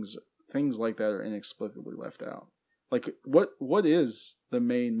things like that are inexplicably left out. Like, what is the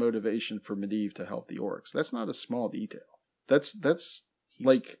main motivation for Medivh to help the orcs? That's not a small detail. That's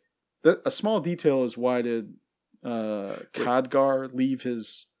like a small detail is why did Khadgar leave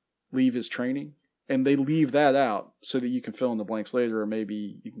his training, and they leave that out so that you can fill in the blanks later, or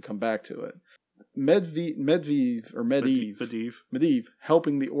maybe you can come back to it. Medivh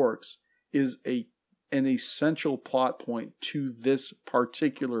helping the orcs is an essential plot point to this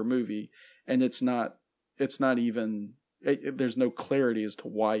particular movie, and it's not even there's no clarity as to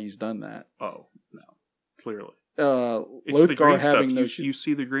why he's done that. Oh, no. Clearly. It's Lothar the green having stuff. no You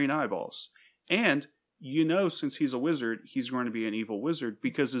see the green eyeballs. And you know, since he's a wizard, he's going to be an evil wizard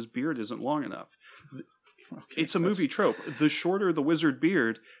because his beard isn't long enough. Okay, it's a movie trope. The shorter the wizard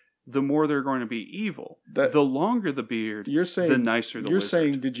beard, the more they're going to be evil. That- the longer the beard, the nicer the you're wizard.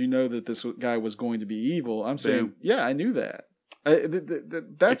 saying, did you know that this guy was going to be evil? I'm saying, Boom. yeah, I knew that.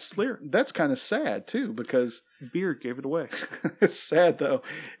 That's It's clear. That's kind of sad too, because Beard gave it away. it's sad though.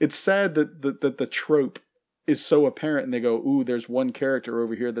 It's sad that the trope is so apparent, and they go, "Ooh, there's one character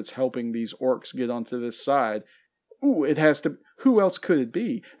over here that's helping these orcs get onto this side. Ooh, it has to. Who else could it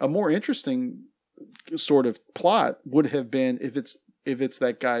be?" A more interesting sort of plot would have been if it's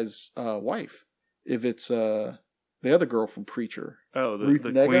that guy's wife, if it's the other girl from Preacher. Oh, Ruth the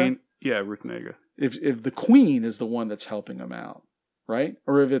Negga? queen. Yeah, Ruth Negga. If the queen is the one that's helping him out, right?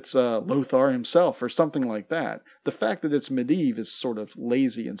 Or if it's Lothar himself or something like that. The fact that it's Medivh is sort of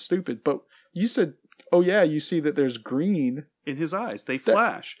lazy and stupid. But you said, oh yeah, you see that there's green. In his eyes, they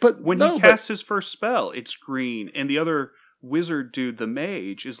flash. but when no, he casts his first spell, it's green, and the other wizard dude, the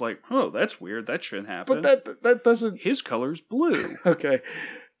mage, is like, "Oh, that's weird. That shouldn't happen." But that doesn't. His color's blue. Okay,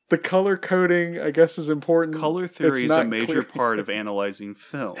 the color coding, I guess, is important. Color theory is a not major clear. part of analyzing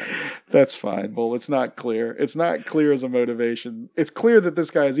film. That's fine. Well, it's not clear. It's not clear as a motivation. It's clear that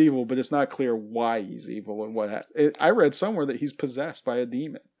this guy is evil, but it's not clear why he's evil and what happened. I read somewhere that he's possessed by a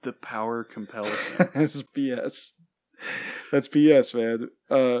demon. The power compels him. That's BS. That's BS, man.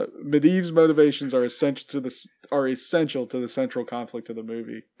 Medivh's motivations are essential to the central conflict of the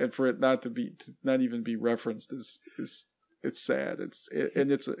movie, and for it not even be referenced is it's sad.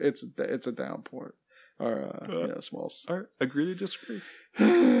 It's a downpour. Or small. All right, agree to disagree.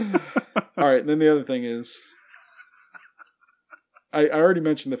 All right, and then the other thing is, I already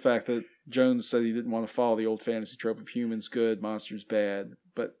mentioned the fact that Jones said he didn't want to follow the old fantasy trope of humans good, monsters bad,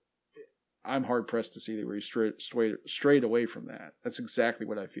 but I'm hard pressed to see that we're strayed away from that. That's exactly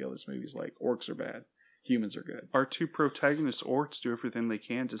what I feel this movie's like. Orcs are bad, humans are good. Our two protagonist orcs do everything they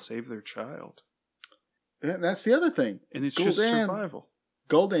can to save their child, And that's the other thing. and it's just survival.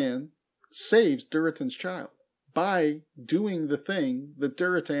 Gul'dan saves Durotan's child by doing the thing that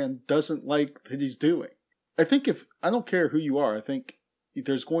Durotan doesn't like that he's doing. I think I don't care who you are, I think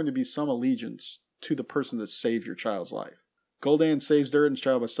there's going to be some allegiance to the person that saved your child's life. Gul'dan saves Durotan's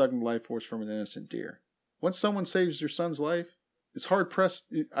child by sucking the life force from an innocent deer. Once someone saves your son's life, it's hard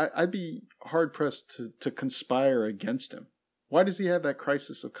pressed. I'd be hard pressed to conspire against him. Why does he have that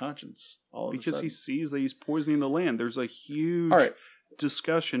crisis of conscience all of a Because sudden? he sees that he's poisoning the land. There's a huge All right.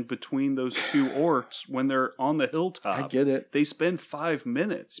 discussion between those two orcs when they're on the hilltop. I get it. They spend 5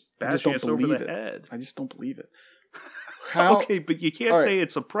 minutes I just bashing don't us over believe the it. head. I just don't believe it. How? Okay, but you can't All right. say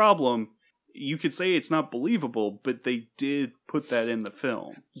it's a problem. You could say it's not believable, but they did put that in the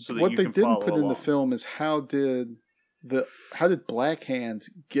film so that What you they can didn't follow put in the along. film is how did how did Black Hand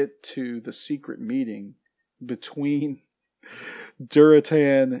get to the secret meeting between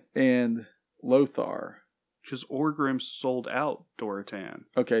Durotan and Lothar? Because Orgrim sold out Durotan.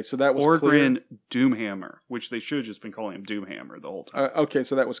 Okay, so that was Orgrim clear. Doomhammer, which they should have just been calling him Doomhammer the whole time. Okay,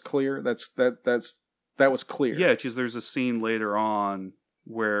 so that was clear. That was clear. Yeah, because there's a scene later on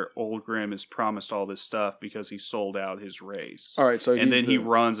where Orgrim is promised all this stuff because he sold out his race. All right, so and then he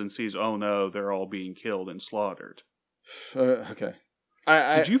runs and sees, oh no, they're all being killed and slaughtered. Okay.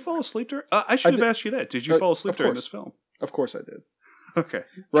 Did you fall asleep during? I should have asked you that. Did you fall asleep during this film? Of course I did. Okay.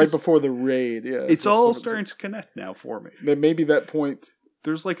 Right before the raid, yeah. It's all starting to connect now for me. Maybe that point.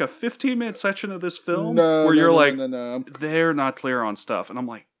 There's like a 15-minute section of this film where you're like, they're not clear on stuff. And I'm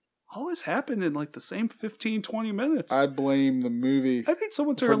like, all this happened in like the same 15, 20 minutes. I blame the movie. I think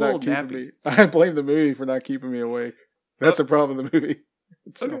someone took a little nappy. I blame the movie for not keeping me awake. That's a problem with the movie.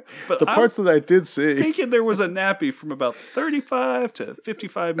 So, okay. But the parts that I did see. Thinking there was a nappy from about 35 to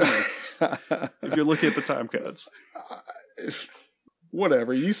 55 minutes. If you're looking at the time codes.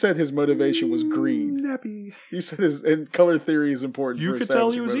 Whatever. You said his motivation was green. Nappy. You said and color theory is important. You could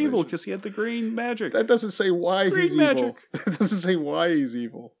tell he was evil because he had the green magic. That doesn't say why he's evil. That doesn't say why he's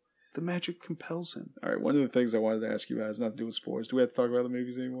evil. The magic compels him. All right. One of the things I wanted to ask you about has nothing to do with spoilers. Do we have to talk about the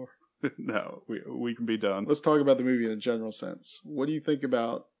movies anymore? No, we can be done. Let's talk about the movie in a general sense. What do you think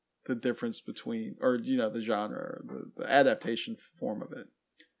about the difference between, or the genre, the adaptation form of it?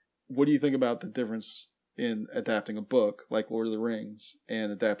 What do you think about the difference in adapting a book like Lord of the Rings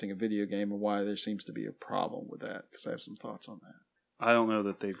and adapting a video game, and why there seems to be a problem with that? Because I have some thoughts on that. I don't know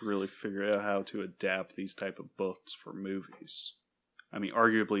that they've really figured out how to adapt these type of books for movies. I mean,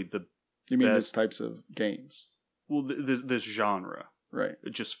 arguably You mean these types of games? Well, this genre. Right.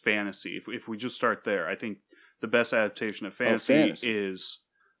 Just fantasy. If we just start there, I think the best adaptation of fantasy is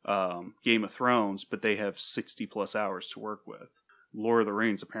Game of Thrones, but they have 60 plus hours to work with. Lord of the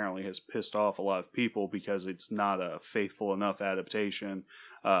Rings apparently has pissed off a lot of people because it's not a faithful enough adaptation.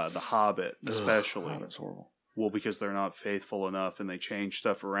 The Hobbit, especially. That's horrible. Well, because they're not faithful enough and they change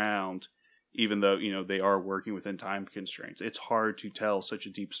stuff around, even though, they are working within time constraints. It's hard to tell such a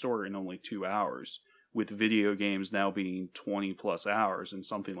deep story in only 2 hours. With video games now being 20 plus hours and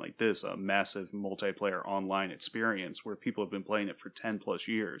something like this, a massive multiplayer online experience where people have been playing it for 10 plus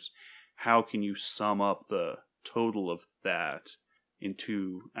years, how can you sum up the total of that in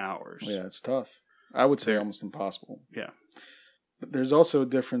 2 hours? Yeah, it's tough. I would say almost impossible. Yeah. But there's also a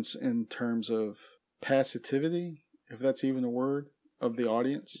difference in terms of passivity, if that's even a word, of the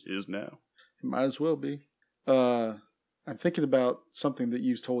audience. It is now. It might as well be. I'm thinking about something that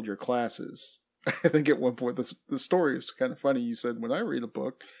you've told your classes. I think at one point the story is kind of funny. You said, when I read a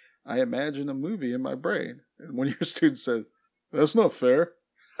book, I imagine a movie in my brain. And one of your students said, that's not fair.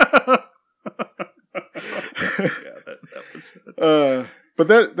 Yeah, that was it. But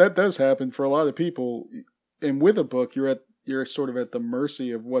that does happen for a lot of people. And with a book, you're sort of at the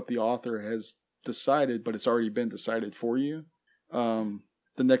mercy of what the author has decided, but it's already been decided for you. The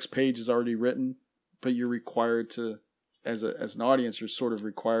next page is already written, but you're required to, as an audience, you're sort of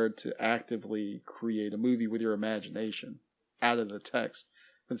required to actively create a movie with your imagination out of the text.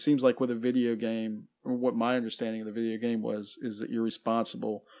 It seems like with a video game, or what my understanding of the video game is that you're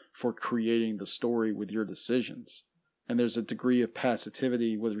responsible for creating the story with your decisions. And there's a degree of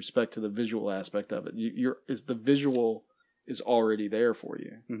passivity with respect to the visual aspect of it. The visual is already there for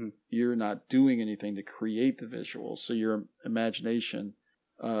you. Mm-hmm. You're not doing anything to create the visual, so your imagination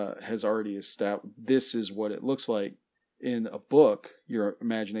has already established this is what it looks like. In a book, your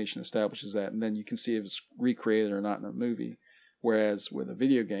imagination establishes that, and then you can see if it's recreated or not in a movie. Whereas with a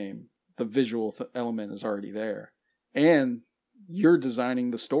video game, the visual element is already there. And you're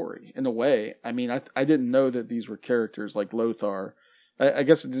designing the story in a way. I mean, I didn't know that these were characters like Lothar. I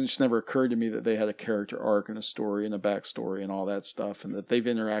guess it just never occurred to me that they had a character arc and a story and a backstory and all that stuff, and that they've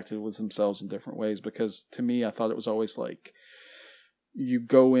interacted with themselves in different ways. Because to me, I thought it was always like you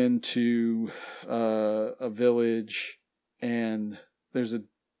go into a village and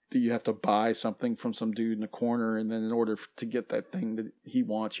you have to buy something from some dude in the corner, and then in order to get that thing that he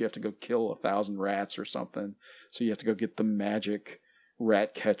wants, you have to go kill 1,000 rats or something. So you have to go get the magic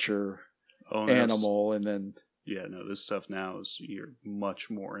rat catcher animal, and then... Yeah, no, this stuff now is you're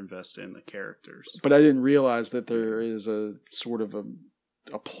much more invested in the characters. But I didn't realize that there is a sort of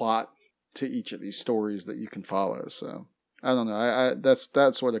a plot to each of these stories that you can follow. So I don't know.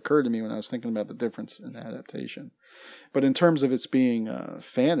 That's what occurred to me when I was thinking about the difference in adaptation. But in terms of its being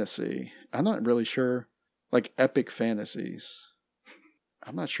fantasy, I'm not really sure. Like epic fantasies,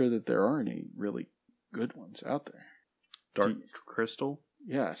 I'm not sure that there are any really good ones out there. Dark Crystal?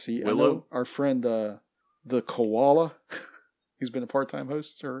 Yeah, see, Willow? I know our friend the koala. He's been a part-time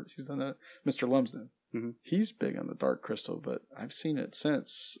host, or he's done a Mr. Lumsden. Mm-hmm. He's big on the Dark Crystal, but I've seen it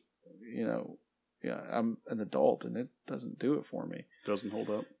since. I'm an adult, and it doesn't do it for me. Doesn't hold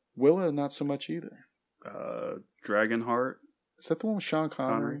up. Willow, not so much either. Dragonheart. Is that the one with Sean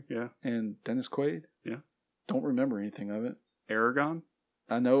Connery? Yeah. And Dennis Quaid? Yeah. Don't remember anything of it. Aragon.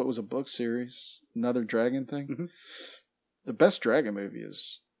 I know it was a book series. Another dragon thing. Mm-hmm. The best dragon movie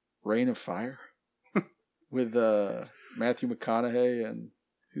is Reign of Fire with Matthew McConaughey and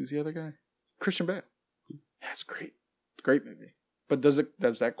who's the other guy? Christian Bale. That's great. Great movie. But does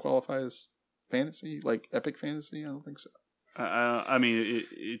that qualify as fantasy? Like epic fantasy? I don't think so. I mean,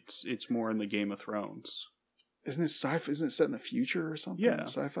 it's more in the Game of Thrones. Isn't it sci-fi? Isn't it set in the future or something? Yeah.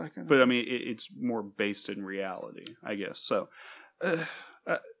 Sci-fi kind of? But I mean, it's more based in reality, I guess. So, I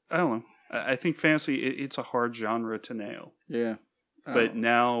don't know. I think fantasy, it's a hard genre to nail. Yeah. But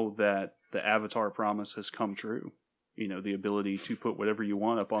now that the Avatar promise has come true, the ability to put whatever you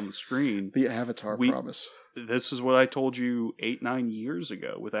want up on the screen. The Avatar promise. This is what I told you 8-9 years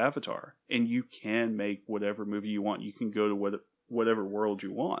ago with Avatar. And you can make whatever movie you want. You can go to whatever world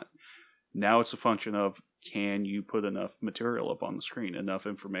you want. Now it's a function of, can you put enough material up on the screen, enough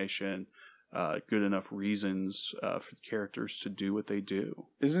information, good enough reasons for the characters to do what they do.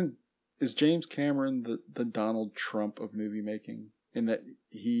 Is James Cameron the Donald Trump of movie making, in that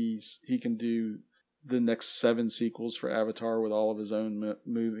he can do the next 7 sequels for Avatar with all of his own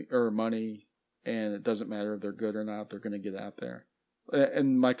movie or money, and it doesn't matter if they're good or not, they're going to get out there.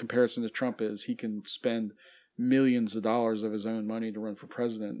 And my comparison to Trump is he can spend millions of dollars of his own money to run for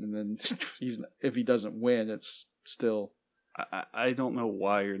president, and then if he doesn't win, it's still. I don't know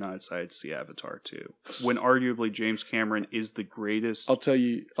why you're not excited to see Avatar 2, when arguably James Cameron is the greatest I'll tell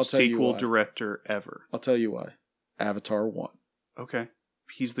you sequel why. Director ever. I'll tell you why. Avatar 1. Okay.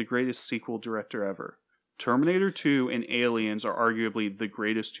 He's the greatest sequel director ever. Terminator 2 and Aliens are arguably the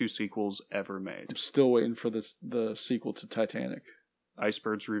greatest 2 sequels ever made. I'm still waiting for the sequel to Titanic.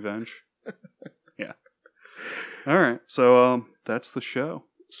 Icebird's Revenge. Yeah. All right. So that's the show.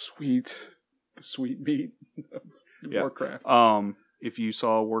 The sweet meat of Warcraft. If you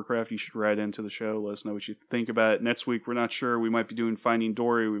saw Warcraft, you should write into the show. Let us know what you think about it. Next week, we're not sure. We might be doing Finding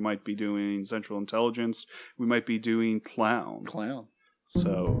Dory. We might be doing Central Intelligence. We might be doing Clown.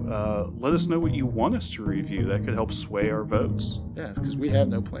 So let us know what you want us to review. That could help sway our votes. Yeah, because we have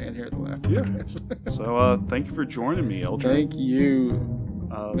no plan here at the Laugh Podcast. So thank you for joining me, Eldrin. Thank you,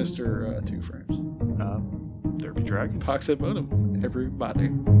 Mr. Two Frames. There be dragons. Pax et bonum,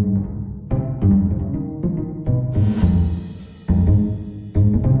 everybody.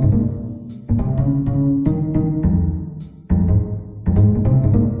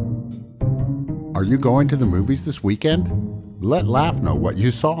 Are you going to the movies this weekend? Let Laugh know what you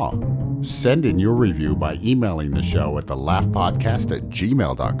saw. Send in your review by emailing the show at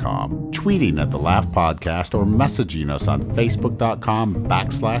thelaughpodcast@gmail.com, tweeting at The Laugh Podcast, or messaging us on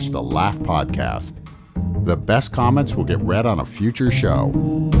facebook.com/thelaughpodcast. The best comments will get read on a future show.